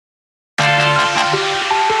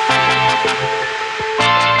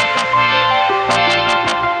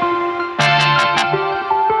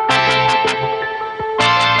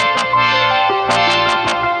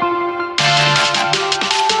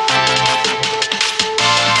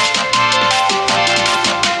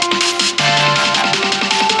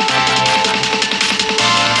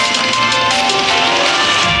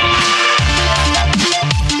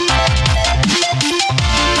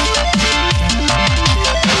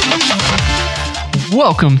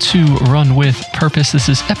Welcome to Run With Purpose. This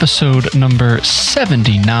is episode number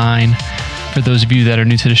 79. For those of you that are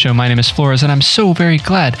new to the show, my name is Flores, and I'm so very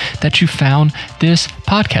glad that you found this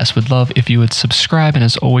podcast. Would love if you would subscribe, and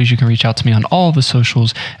as always, you can reach out to me on all the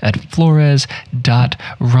socials at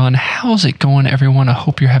flores.run. How's it going, everyone? I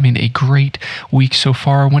hope you're having a great week so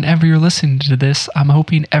far. Whenever you're listening to this, I'm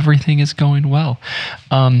hoping everything is going well.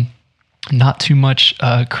 Not too much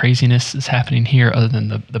craziness is happening here other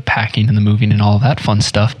than the packing and the moving and all that fun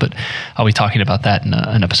stuff, but I'll be talking about that in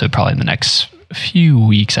an episode probably in the next few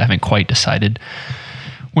weeks. I haven't quite decided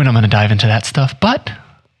when I'm going to dive into that stuff, but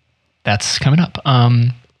that's coming up.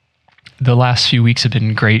 The last few weeks have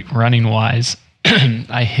been great running wise.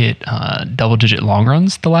 I hit double-digit long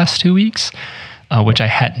runs the last 2 weeks, which I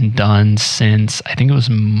hadn't done since I think it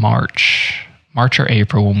was March or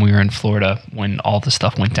April when we were in Florida, when all the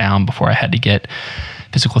stuff went down before I had to get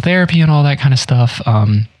physical therapy and all that kind of stuff.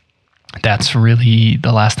 That's really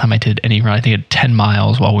the last time I did any run. I think I did 10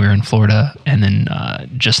 miles while we were in Florida, and then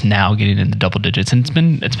just now getting into double digits. And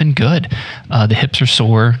it's been good. The hips are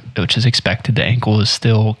sore, which is expected. The ankle is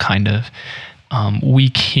still kind of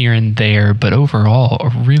weak here and there, but overall a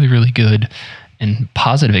really, really good and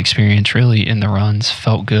positive experience really in the runs.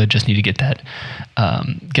 Felt good. Just need to get that,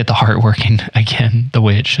 get the heart working again the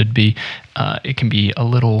way it should be. It can be a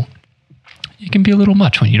little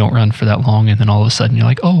much when you don't run for that long, and then all of a sudden you're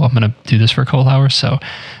like, oh, I'm going to do this for a couple hours. So,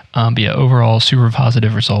 but yeah, overall super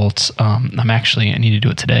positive results. I need to do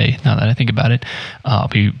it today. Now that I think about it, I'll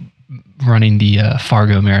be running the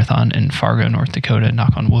Fargo Marathon in Fargo, North Dakota.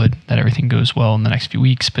 Knock on wood that everything goes well in the next few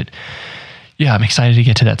weeks. But yeah, I'm excited to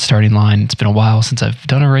get to that starting line. It's been a while since I've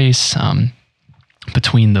done a race.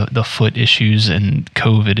 Between the foot issues and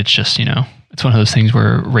COVID, it's just, it's one of those things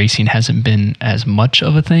where racing hasn't been as much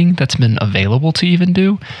of a thing that's been available to even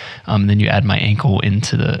do. Then you add my ankle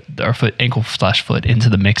into ankle/foot into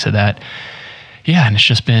the mix of that. Yeah, and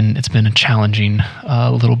it's been a challenging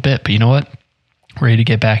little bit, but you know what? Ready to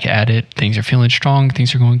get back at it. Things are feeling strong.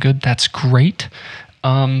 Things are going good. That's great.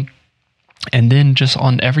 And then just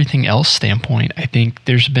on everything else standpoint, I think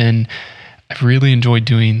I've really enjoyed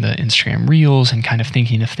doing the Instagram Reels and kind of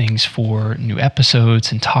thinking of things for new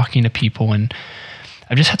episodes and talking to people. And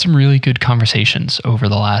I've just had some really good conversations over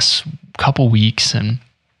the last couple weeks, and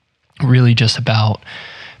really just about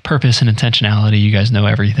purpose and intentionality. You guys know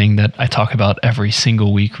everything that I talk about every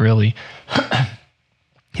single week, really.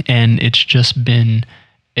 And it's just been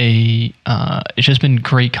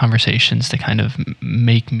great conversations to kind of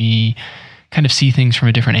make me kind of see things from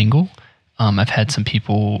a different angle. I've had some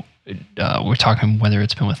people, we're talking whether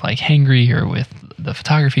it's been with like Hangry or with the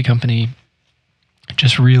photography company,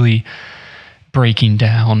 just really breaking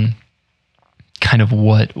down kind of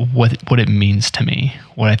what it means to me,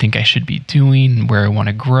 what I think I should be doing, where I want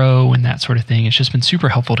to grow and that sort of thing. It's just been super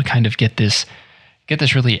helpful to kind of get this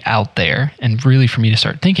really out there, and really for me to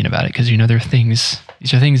start thinking about it, because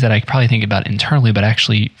these are things that I probably think about internally, but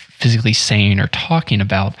actually physically saying or talking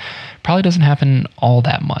about probably doesn't happen all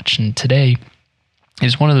that much. And today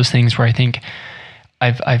is one of those things where I think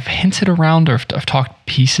I've hinted around, or I've talked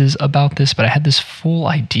pieces about this, but I had this full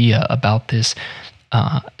idea about this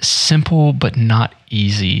simple but not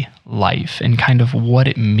easy life, and kind of what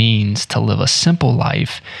it means to live a simple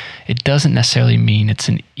life. It doesn't necessarily mean it's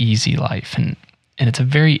an easy life, and it's a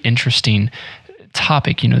very interesting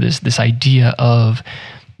topic, this idea of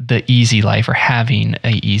the easy life or having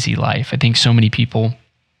a easy life. I think so many people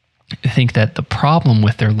think that the problem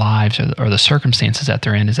with their lives or the circumstances that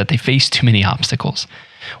they're in is that they face too many obstacles.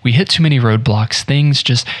 We hit too many roadblocks. Things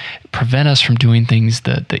just prevent us from doing things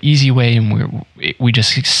the easy way, and we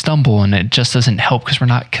just stumble, and it just doesn't help because we're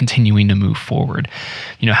not continuing to move forward.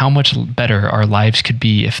 How much better our lives could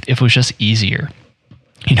be if it was just easier.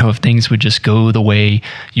 If things would just go the way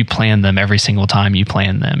you plan them every single time you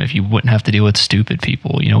plan them, if you wouldn't have to deal with stupid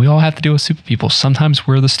people. We all have to deal with stupid people. Sometimes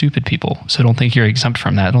we're the stupid people. So don't think you're exempt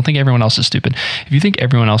from that. Don't think everyone else is stupid. If you think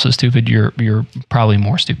everyone else is stupid, you're probably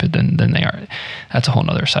more stupid than they are. That's a whole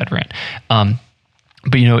nother side rant.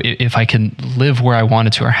 But if I can live where I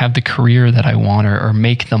wanted to, or have the career that I want, or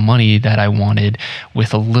make the money that I wanted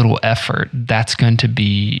with a little effort, that's going to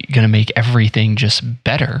make everything just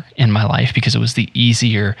better in my life, because it was the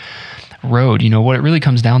easier road. What it really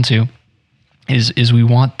comes down to is we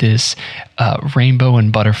want this rainbow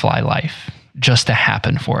and butterfly life just to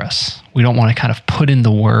happen for us. We don't want to kind of put in the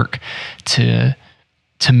work to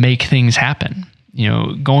make things happen.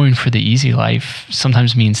 Going for the easy life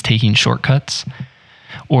sometimes means taking shortcuts.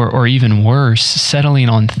 Or even worse, settling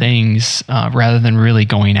on things rather than really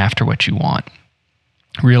going after what you want.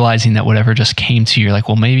 Realizing that whatever just came to you, you're like,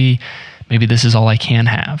 well, maybe this is all I can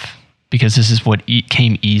have. because this is what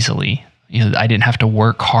came easily. I didn't have to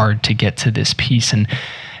work hard to get to this peace. And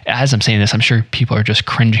as I'm saying this, I'm sure people are just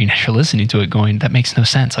cringing as you're listening to it going, that makes no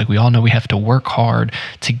sense. Like, we all know we have to work hard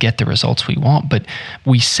to get the results we want, but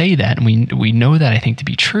we say that and we know that, I think, to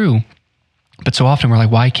be true. But so often we're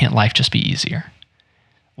like, why can't life just be easier?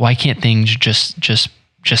 Why can't things just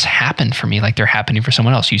happen for me like they're happening for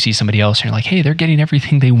someone else? You see somebody else and you're like, hey, they're getting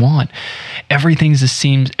everything they want. Everything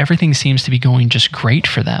seems to be going just great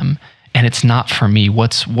for them, and it's not for me.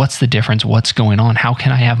 What's the difference? What's going on? How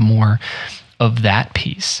can I have more of that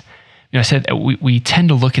piece? I said we tend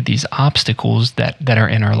to look at these obstacles that are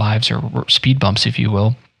in our lives, or speed bumps, if you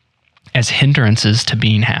will, as hindrances to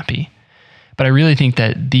being happy. But I really think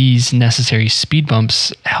that these necessary speed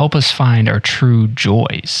bumps help us find our true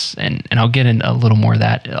joys. And I'll get in a little more of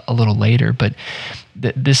that a little later. But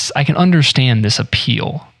I can understand this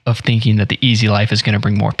appeal of thinking that the easy life is going to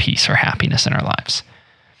bring more peace or happiness in our lives.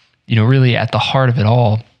 Really at the heart of it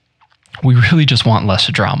all, we really just want less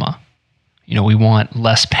drama. We want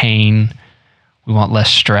less pain. We want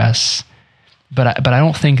less stress. But I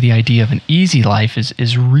don't think the idea of an easy life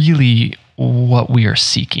is really what we are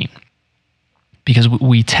seeking. Because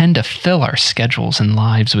we tend to fill our schedules and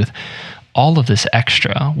lives with all of this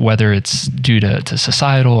extra, whether it's due to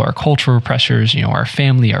societal or cultural pressures, our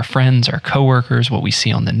family, our friends, our coworkers, what we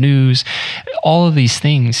see on the news. All of these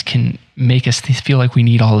things can make us feel like we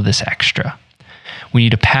need all of this extra. We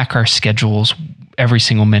need to pack our schedules every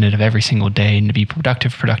single minute of every single day, and to be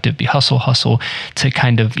productive, be hustle, to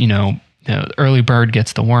kind of, the early bird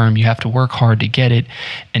gets the worm. You have to work hard to get it,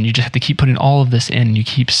 and you just have to keep putting all of this in, and you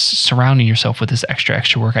keep surrounding yourself with this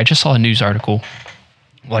extra work. I just saw a news article.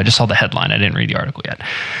 Well, I just saw the headline. I didn't read the article yet.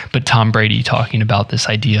 But Tom Brady talking about this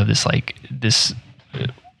idea of this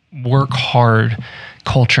work hard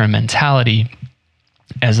culture and mentality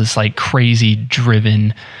as this crazy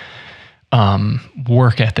driven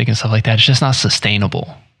work ethic and stuff like that. It's just not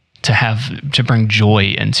sustainable to bring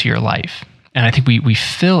joy into your life. And I think we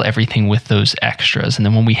fill everything with those extras. And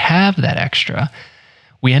then when we have that extra,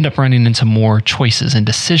 we end up running into more choices and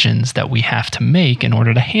decisions that we have to make in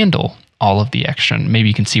order to handle all of the extra. And maybe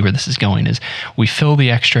you can see where this is going, is we fill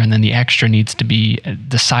the extra, and then the extra needs to be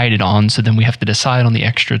decided on. So then we have to decide on the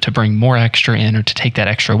extra to bring more extra in, or to take that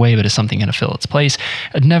extra away, but is something going to fill its place?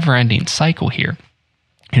 A never-ending cycle here.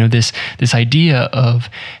 This idea of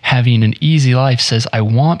having an easy life says, I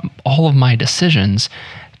want all of my decisions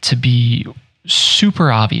to be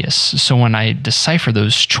super obvious. So when I decipher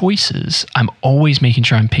those choices, I'm always making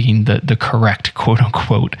sure I'm picking the correct quote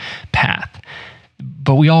unquote path.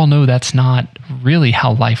 But we all know that's not really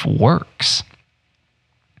how life works.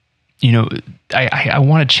 I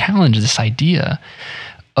want to challenge this idea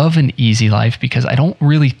of an easy life, because I don't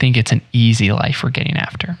really think it's an easy life we're getting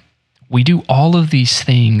after. We do all of these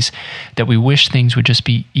things that we wish things would just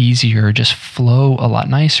be easier, just flow a lot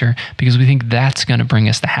nicer, because we think that's going to bring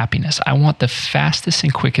us the happiness. I want the fastest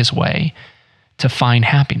and quickest way to find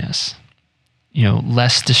happiness.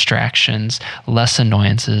 Less distractions, less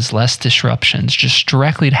annoyances, less disruptions, just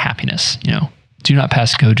directly to happiness. Do not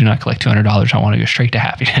pass go, do not collect $200. I want to go straight to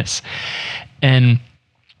happiness. And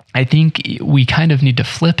I think we kind of need to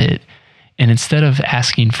flip it. And instead of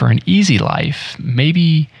asking for an easy life,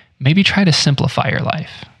 maybe try to simplify your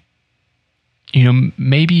life.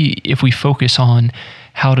 Maybe if we focus on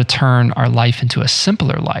how to turn our life into a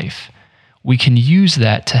simpler life, we can use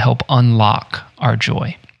that to help unlock our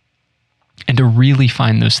joy and to really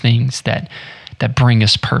find those things that bring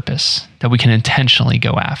us purpose, that we can intentionally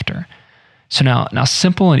go after. So now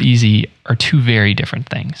simple and easy are two very different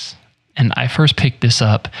things. And I first picked this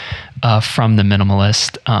up from The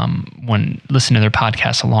Minimalist when listening to their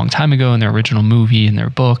podcast a long time ago, and their original movie and their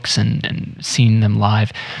books, and seeing them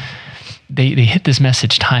live. They hit this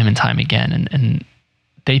message time and time again, and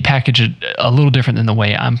they package it a little different than the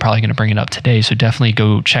way I'm probably going to bring it up today. So definitely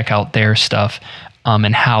go check out their stuff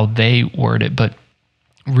and how they word it. But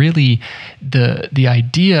really, the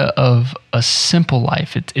idea of a simple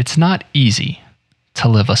life, it's not easy to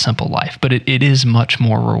live a simple life, but it is much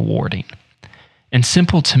more rewarding. And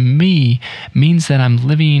simple to me means that I'm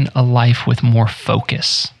living a life with more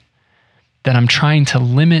focus, that I'm trying to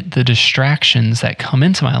limit the distractions that come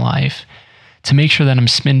into my life to make sure that I'm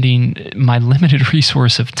spending my limited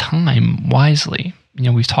resource of time wisely.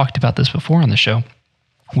 We've talked about this before on the show.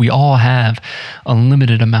 We all have a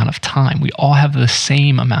limited amount of time. We all have the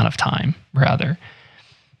same amount of time, rather.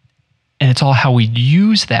 And it's all how we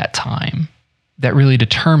use that time that really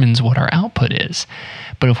determines what our output is.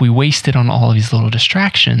 But if we waste it on all of these little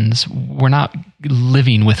distractions, we're not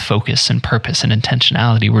living with focus and purpose and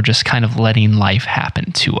intentionality. We're just kind of letting life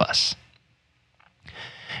happen to us.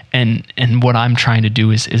 And what I'm trying to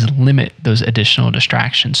do is limit those additional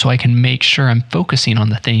distractions so I can make sure I'm focusing on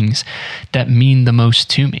the things that mean the most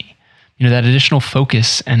to me. That additional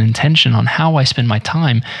focus and intention on how I spend my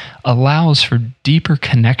time allows for deeper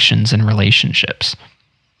connections and relationships.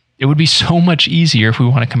 It would be so much easier if we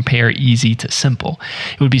want to compare easy to simple.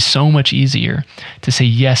 It would be so much easier to say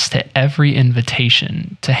yes to every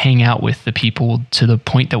invitation to hang out with the people to the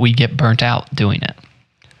point that we get burnt out doing it.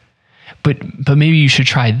 But maybe you should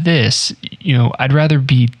try this. I'd rather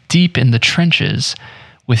be deep in the trenches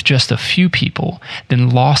with just a few people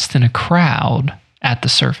than lost in a crowd at the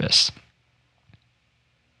surface.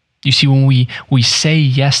 You see, when we say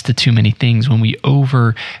yes to too many things, when we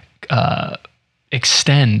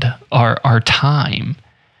extend our time,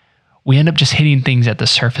 we end up just hitting things at the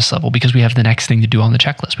surface level because we have the next thing to do on the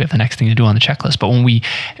checklist. But when we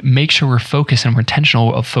make sure we're focused and we're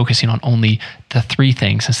intentional of focusing on only the 3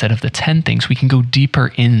 things instead of the 10 things, we can go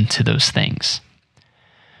deeper into those things.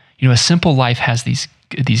 A simple life has these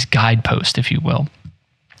guideposts, if you will,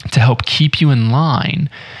 to help keep you in line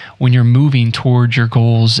when you're moving towards your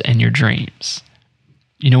goals and your dreams.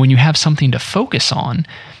 When you have something to focus on,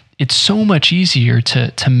 it's so much easier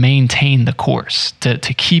to maintain the course, to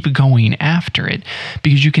keep going after it,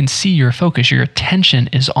 because you can see your focus, your attention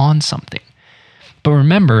is on something. But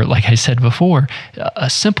remember, like I said before,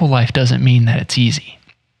 a simple life doesn't mean that it's easy.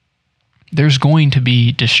 There's going to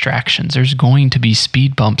be distractions. There's going to be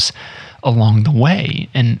speed bumps along the way.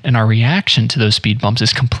 And our reaction to those speed bumps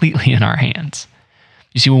is completely in our hands.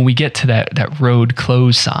 You see, when we get to that road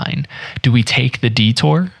closed sign, do we take the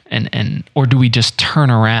detour or do we just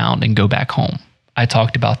turn around and go back home? I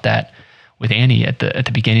talked about that with Annie at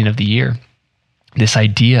the beginning of the year. This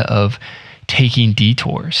idea of taking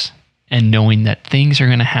detours and knowing that things are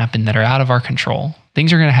going to happen that are out of our control.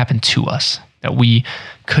 Things are going to happen to us that we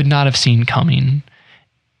could not have seen coming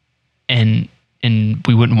and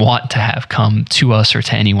we wouldn't want to have come to us or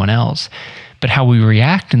to anyone else. But how we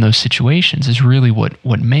react in those situations is really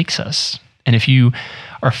what makes us. And if you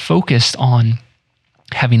are focused on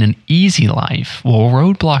having an easy life, well, a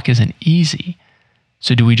roadblock isn't easy.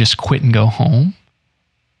 So do we just quit and go home?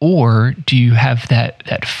 Or do you have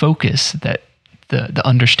that focus, that the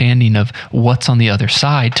understanding of what's on the other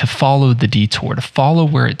side, to follow the detour, to follow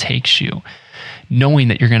where it takes you, knowing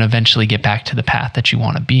that you're going to eventually get back to the path that you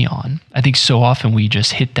want to be on? I think so often we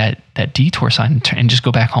just hit that detour sign and just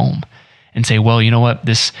go back home and say, well, you know what,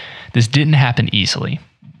 this didn't happen easily,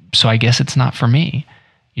 so I guess it's not for me.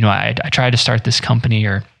 I tried to start this company,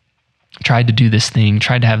 or tried to do this thing,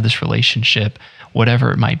 tried to have this relationship,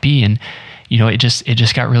 whatever it might be, and it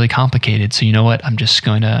just got really complicated. So you know what,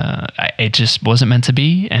 it just wasn't meant to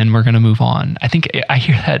be, and we're going to move on. I think I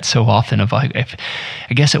hear that so often of like,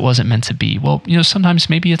 I guess it wasn't meant to be. Well, sometimes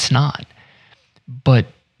maybe it's not, but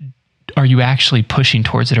are you actually pushing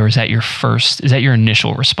towards it, or is that your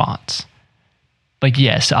initial response? Like,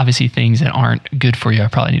 yes, obviously things that aren't good for you, I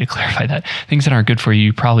probably need to clarify that. Things that aren't good for you,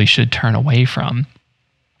 you probably should turn away from.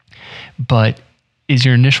 But is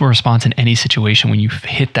your initial response in any situation when you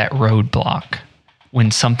hit that roadblock,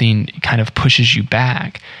 when something kind of pushes you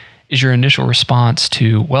back, is your initial response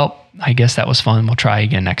to, well, I guess that was fun, we'll try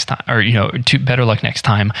again next time, or, to better luck next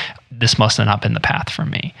time, this must have not been the path for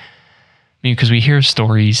me? Because we hear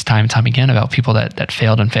stories time and time again about people that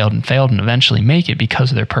failed and eventually make it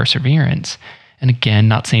because of their perseverance. And again,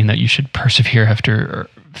 not saying that you should persevere after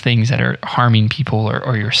things that are harming people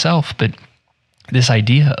or yourself, but this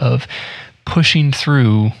idea of pushing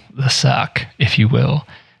through the suck, if you will,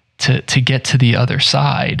 to get to the other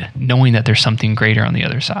side, knowing that there's something greater on the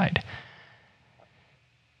other side.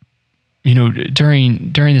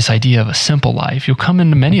 During this idea of a simple life, you'll come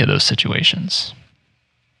into many of those situations.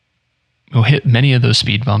 You'll hit many of those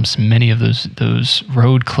speed bumps, many of those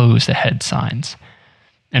road closed ahead signs.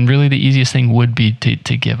 And really the easiest thing would be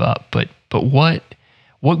to give up. But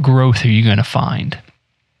what growth are you going to find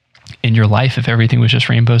in your life if everything was just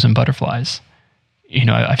rainbows and butterflies?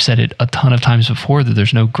 I've said it a ton of times before that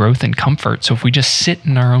there's no growth in comfort. So if we just sit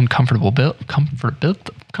in our own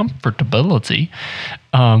comfortability,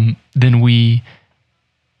 then we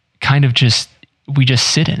kind of just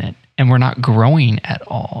sit in it. And we're not growing at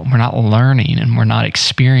all. We're not learning, and we're not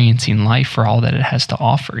experiencing life for all that it has to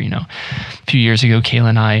offer. A few years ago, Kayla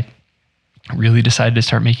and I really decided to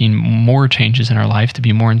start making more changes in our life to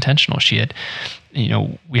be more intentional. She had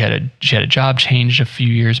a job change a few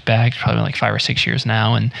years back, probably like 5 or 6 years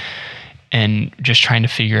now, and just trying to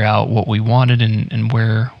figure out what we wanted and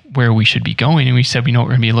where we should be going. And we said, we're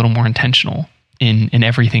going to be a little more intentional in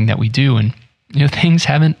everything that we do. And things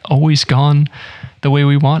haven't always gone the way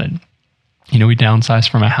we wanted. We downsized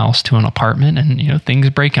from a house to an apartment, and things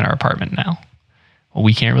break in our apartment now. Well,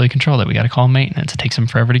 we can't really control that. We got to call maintenance. It takes them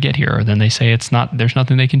forever to get here, or then they say there's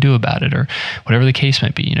nothing they can do about it, or whatever the case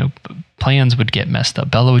might be. Plans would get messed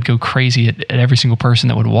up. Bella would go crazy at every single person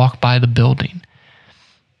that would walk by the building.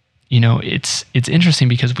 It's interesting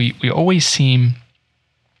because we always seem,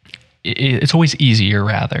 it's always easier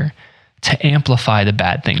rather to amplify the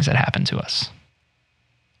bad things that happen to us.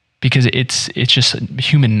 Because it's just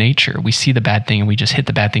human nature. We see the bad thing and we just hit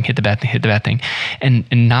the bad thing,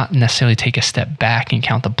 and not necessarily take a step back and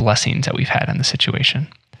count the blessings that we've had in the situation.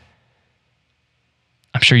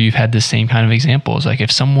 I'm sure you've had the same kind of examples. Like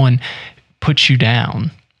if someone puts you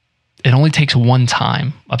down, it only takes one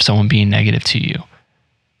time of someone being negative to you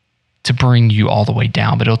to bring you all the way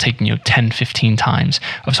down, but it'll take 10, 15 times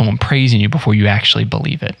of someone praising you before you actually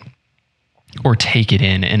believe it or take it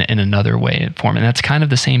in another way and form. And that's kind of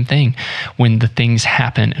the same thing when the things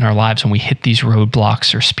happen in our lives, when we hit these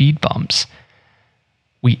roadblocks or speed bumps.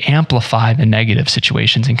 We amplify the negative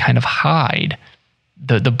situations and kind of hide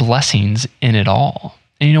the blessings in it all.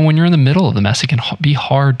 And when you're in the middle of the mess, it can be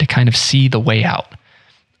hard to kind of see the way out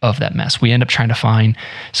of that mess. We end up trying to find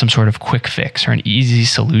some sort of quick fix or an easy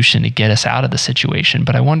solution to get us out of the situation.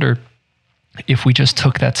 But I wonder if we just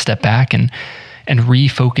took that step back and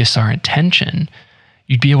refocus our intention,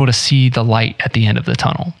 you'd be able to see the light at the end of the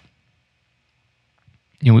tunnel.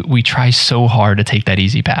 We try so hard to take that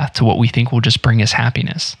easy path to what we think will just bring us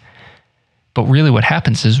happiness. But really what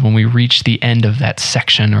happens is when we reach the end of that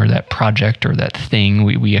section or that project or that thing,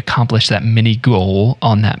 we accomplish that mini goal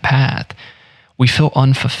on that path, we feel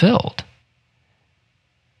unfulfilled.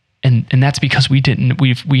 And that's because we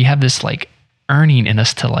have this yearning in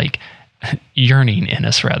us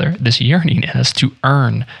to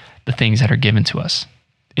earn the things that are given to us.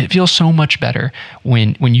 It feels so much better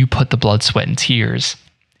when you put the blood, sweat, and tears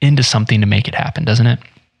into something to make it happen, doesn't it?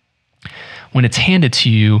 When it's handed to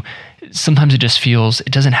you, sometimes it just feels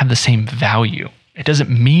it doesn't have the same value. It doesn't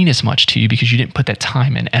mean as much to you because you didn't put that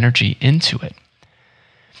time and energy into it.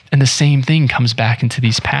 And the same thing comes back into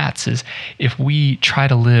these paths is if we try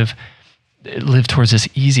to live towards this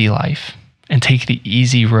easy life and take the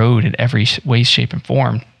easy road in every way, shape, and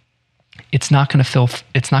form, it's not going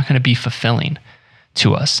to be fulfilling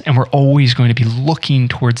to us. And we're always going to be looking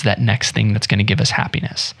towards that next thing that's going to give us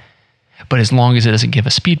happiness. But as long as it doesn't give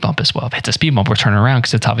a speed bump as well, if it's a speed bump, we're turning around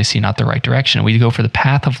because it's obviously not the right direction. We go for the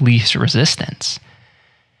path of least resistance.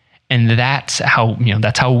 And that's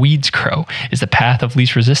how weeds grow, is the path of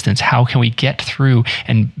least resistance. How can we get through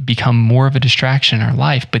and become more of a distraction in our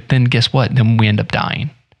life? But then guess what? Then we end up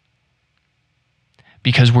dying.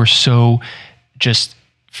 Because we're so just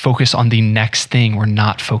focused on the next thing. We're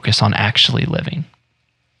not focused on actually living.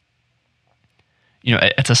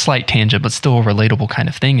 It's a slight tangent, but still a relatable kind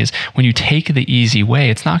of thing is when you take the easy way,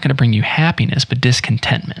 it's not going to bring you happiness, but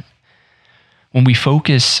discontentment. When we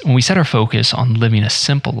set our focus on living a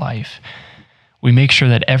simple life, we make sure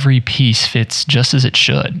that every piece fits just as it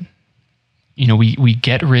should. We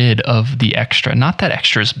get rid of the extra. Not that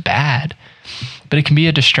extra is bad, but it can be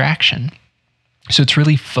a distraction. So it's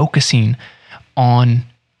really focusing on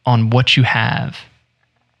what you have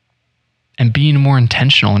and being more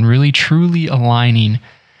intentional and really truly aligning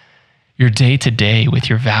your day-to-day with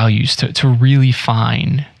your values to really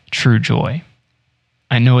find true joy.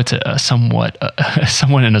 I know it's a somewhat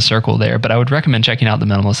in a circle there, but I would recommend checking out The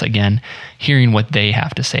Minimalist again, hearing what they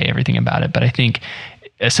have to say, everything about it. But I think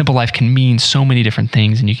a simple life can mean so many different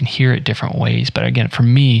things and you can hear it different ways. But again, for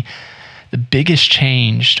me, the biggest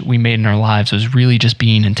change we made in our lives was really just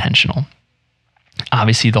being intentional.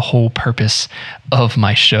 Obviously, the whole purpose of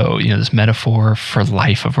my show, this metaphor for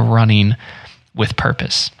life of running with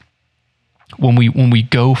purpose. When we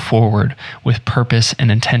go forward with purpose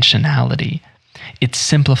and intentionality, it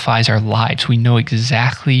simplifies our lives. We know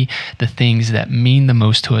exactly the things that mean the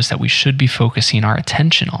most to us that we should be focusing our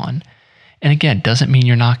attention on. And again, doesn't mean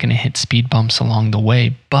you're not going to hit speed bumps along the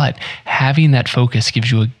way, but having that focus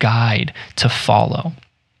gives you a guide to follow.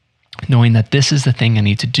 Knowing that this is the thing I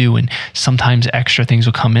need to do, and sometimes extra things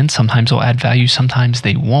will come in, sometimes they'll add value, sometimes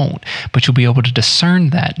they won't. But you'll be able to discern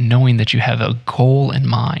that, knowing that you have a goal in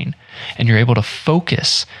mind, and you're able to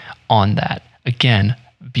focus on that. Again,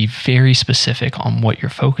 be very specific on what you're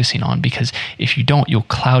focusing on, because if you don't, you'll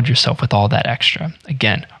cloud yourself with all that extra.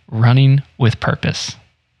 Again, running with purpose.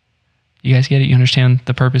 You guys get it? You understand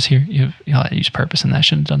the purpose here? I use purpose in that. I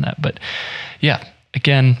shouldn't have done that. But yeah,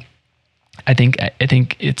 again, I think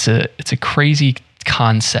it's a crazy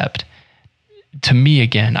concept. To me,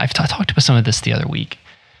 again, I've talked about some of this the other week,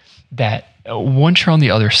 that once you're on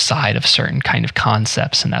the other side of certain kind of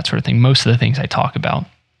concepts and that sort of thing, most of the things I talk about,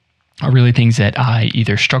 are really things that I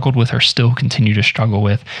either struggled with or still continue to struggle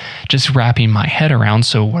with, just wrapping my head around.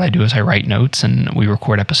 So what I do is I write notes and we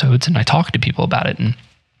record episodes and I talk to people about it. And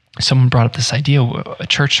someone brought up this idea. A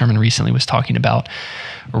church sermon recently was talking about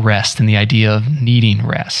rest and the idea of needing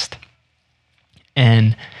rest.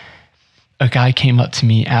 And a guy came up to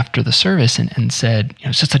me after the service and said,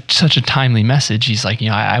 it's just such a timely message. He's like,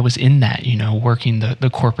 I was in that, working the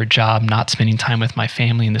corporate job, not spending time with my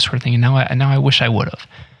family and this sort of thing. And now I wish I would have,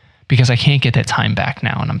 because I can't get that time back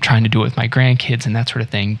now. And I'm trying to do it with my grandkids and that sort of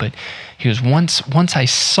thing. But he goes, once I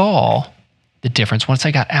saw the difference, once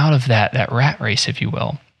I got out of that rat race, if you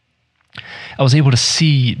will, I was able to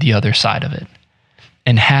see the other side of it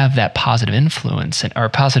and have that positive influence or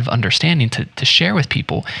positive understanding to share with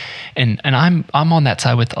people. And I'm on that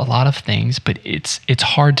side with a lot of things, but it's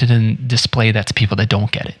hard to then display that to people that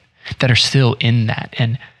don't get it, that are still in that.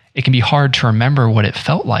 And it can be hard to remember what it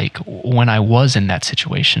felt like when I was in that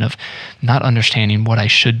situation of not understanding what I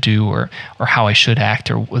should do or how I should act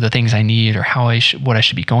or the things I need or what I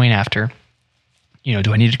should be going after.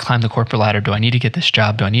 Do I need to climb the corporate ladder? Do I need to get this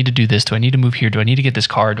job? Do I need to do this? Do I need to move here? Do I need to get this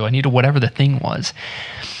car? Do I need to whatever the thing was?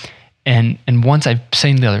 And once I've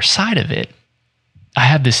seen the other side of it, I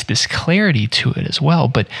have this clarity to it as well.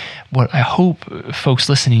 But what I hope folks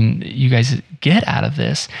listening, you guys get out of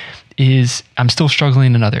this is I'm still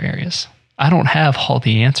struggling in other areas. I don't have all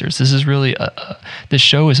the answers. This is really this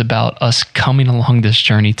show is about us coming along this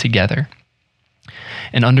journey together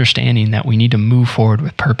and understanding that we need to move forward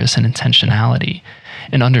with purpose and intentionality,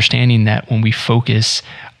 and understanding that when we focus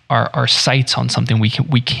our sights on something, we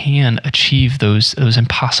can achieve those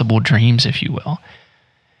impossible dreams, if you will.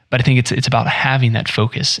 But I think it's about having that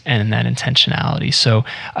focus and that intentionality. So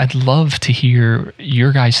I'd love to hear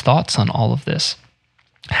your guys' thoughts on all of this.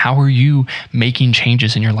 How are you making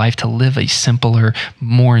changes in your life to live a simpler,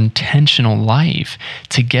 more intentional life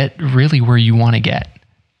to get really where you want to get?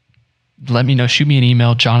 Let me know. Shoot me an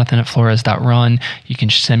email, jonathan@flores.run. You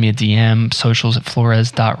can send me a DM,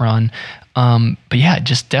 socials@flores.run. But yeah,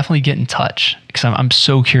 just definitely get in touch, because I'm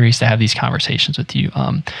so curious to have these conversations with you.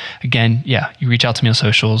 Again, you reach out to me on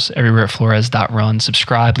socials, everywhere at flores.run.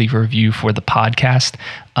 Subscribe, leave a review for the podcast.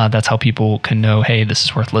 That's how people can know, hey, this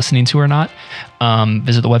is worth listening to or not.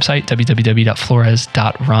 Visit the website,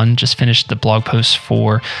 www.flores.run. Just finished the blog post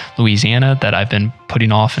for Louisiana that I've been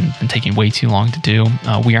putting off and been taking way too long to do.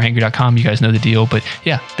 wearehangry.com, you guys know the deal. But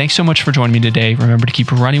yeah, thanks so much for joining me today. Remember to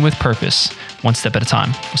keep running with purpose, one step at a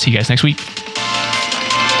time. We'll see you guys next week.